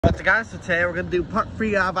What's up, guys? So today we're gonna do part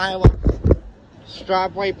 3 of Iowa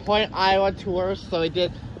Strawberry Point, Iowa tour. So we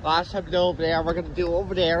did last time over there. We're gonna do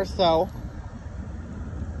over there. So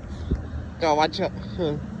go watch it.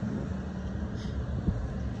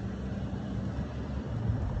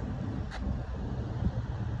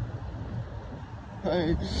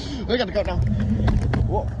 We gotta go now.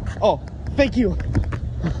 Whoa. Oh, thank you.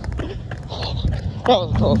 That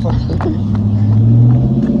was close.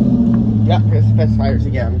 Yep, here's the best fires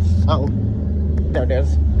again. So there it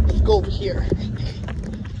is. Let's go over here.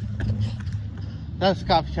 That's a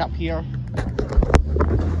coffee shop here.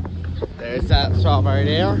 There's that strawberry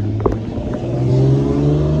there.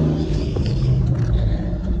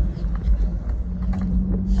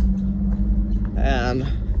 And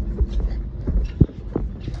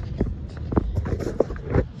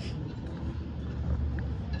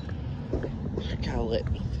look how lit.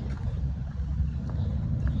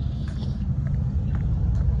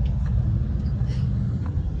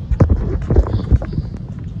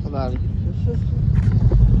 Hold on.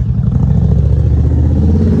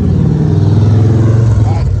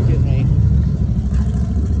 Excuse me.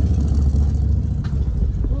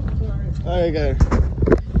 There you go.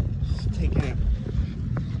 Just taking it.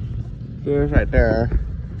 Here's right there.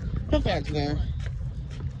 Come back there.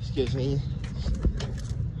 Excuse me.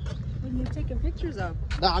 What are you taking pictures of?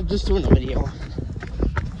 No, I'm just doing a video.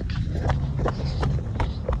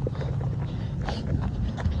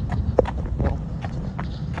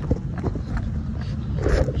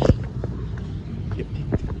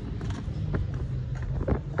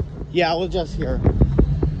 Yeah, we're just here.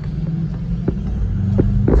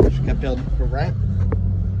 Just got building for rent.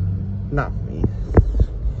 Not for me.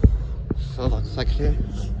 So it looks like it.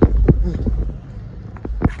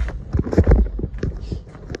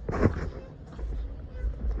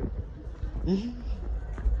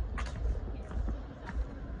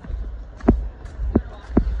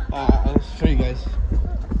 I'll show you guys.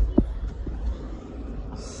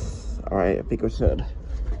 Alright, I think we should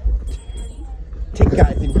take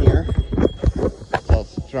guys in here. So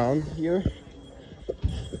it's drone here.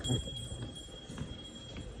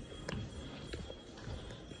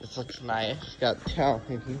 This looks nice. Got town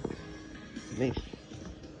in here. Me.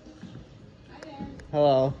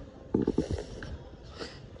 Hello.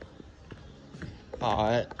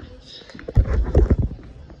 Alright.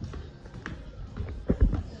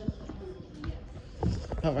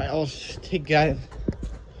 Alright, I'll take guys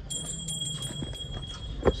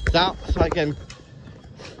out so I can.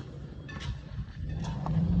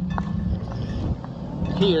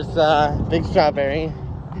 Here's Big Strawberry.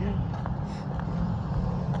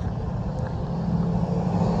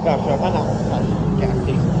 Gosh, I know. Gas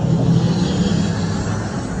station.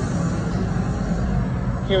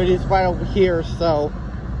 Here it is right over here, so.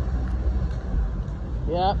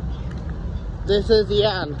 Yep. This is the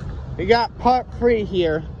end. We got part 3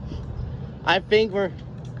 here. I think we're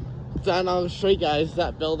done. I'll show you guys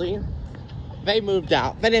that building. They moved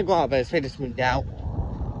out. They didn't go out, but they just moved out.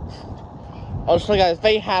 I'll show you guys,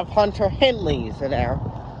 they have Hunter Henleys in there.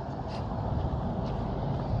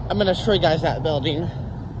 I'm gonna show you guys that building.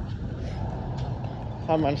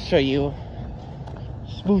 So I'm gonna show you.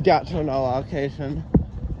 Just moved out to another location.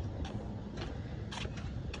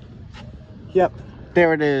 Yep,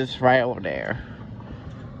 there it is, right over there.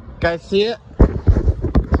 Guys, see it?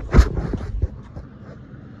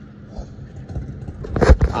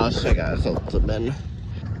 I'll show you guys something.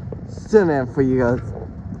 Zoom in for you guys.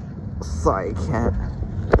 Sorry, I can't.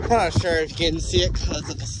 I'm not sure if you can see it because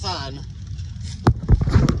of the sun.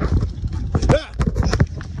 Ah!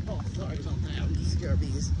 Oh, sorry about that. I'm just scared of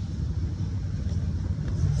bees.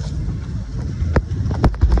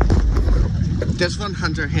 This one,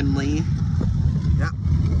 Hunter Henley. Yep,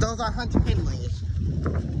 those are Hunter Henleys.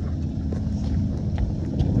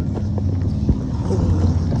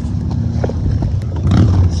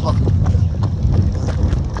 So,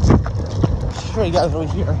 I'll show you guys over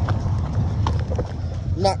here.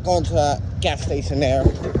 I'm not going to a gas station there.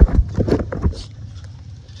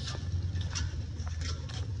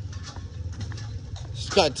 It's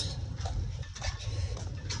good.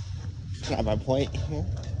 It's not my point here.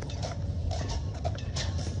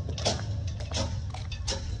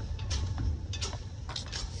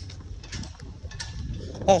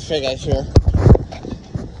 I'll show you guys here.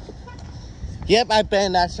 Yep, I've been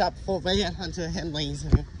in that shop before. They had Hunter Henleys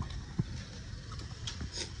here.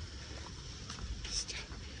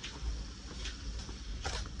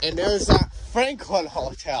 And there's that Franklin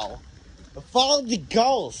Hotel. Follow the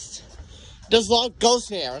ghost. There's a lot of ghosts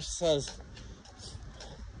here. It says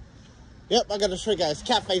Yep, I'm gonna show you guys.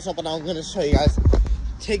 Cat face up, and I'm gonna show you guys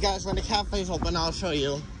Hey guys, when the cafe's open, I'll show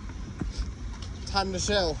you. Time to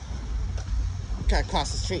chill. Gotta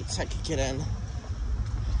cross the street so I can get in.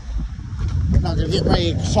 I'm gonna get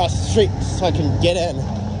ready to cross the street so I can get in.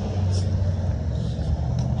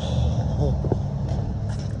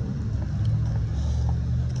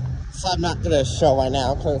 So I'm not gonna show right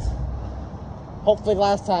now because hopefully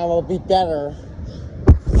last time will be better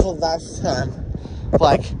for last time.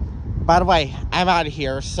 Like, by the way, I'm out of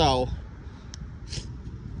here, so.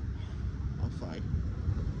 I'm fine.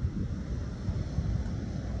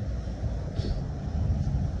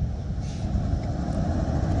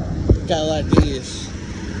 Gotta let these.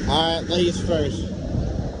 Alright, ladies first.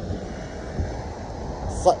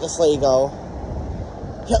 Let this lady go.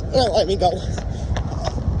 Yep, let me go.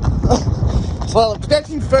 Well,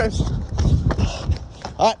 protection first.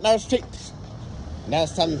 Alright, now street. Now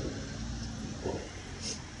it's time.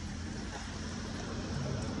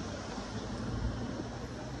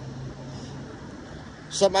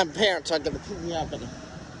 So my parents are gonna pick me up and.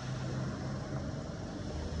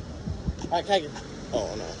 Alright, can I get.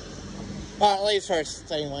 Oh no. Alright, ladies first,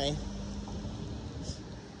 anyway.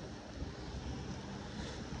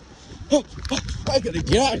 I gotta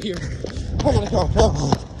get out of here. I gotta go.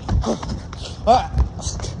 Alright,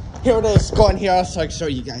 here it is. Go in here so I can show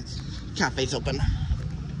you guys. Cafe's open.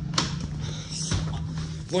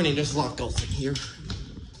 Morning, there's a lot goes in here.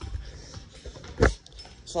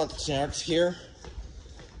 There's a lot of generics here.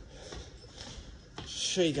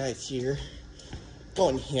 Show you guys here. Go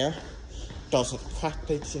in here. There's a crack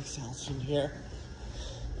big 6 ounce in here.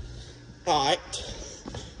 Alright.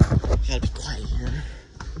 Gotta be quiet here.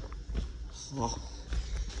 Oh.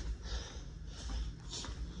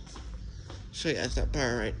 Show you guys that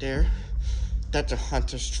bar right there. That's a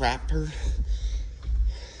Hunter Stratford.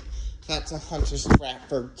 That's a Hunter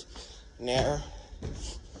Stratford there.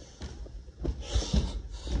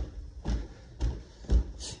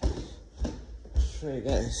 Show you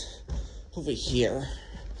guys over here.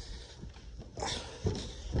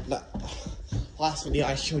 The last video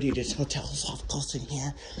I showed you this hotel is off close in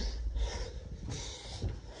here.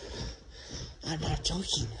 I'm not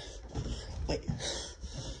joking. Wait.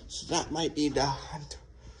 So that might be the Hunter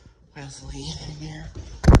Wesley in here.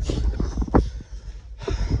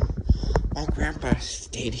 My grandpa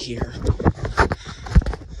stayed here.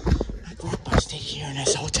 My grandpa stayed here in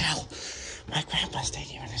this hotel. My grandpa stayed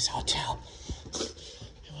here in this hotel.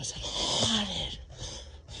 It was haunted.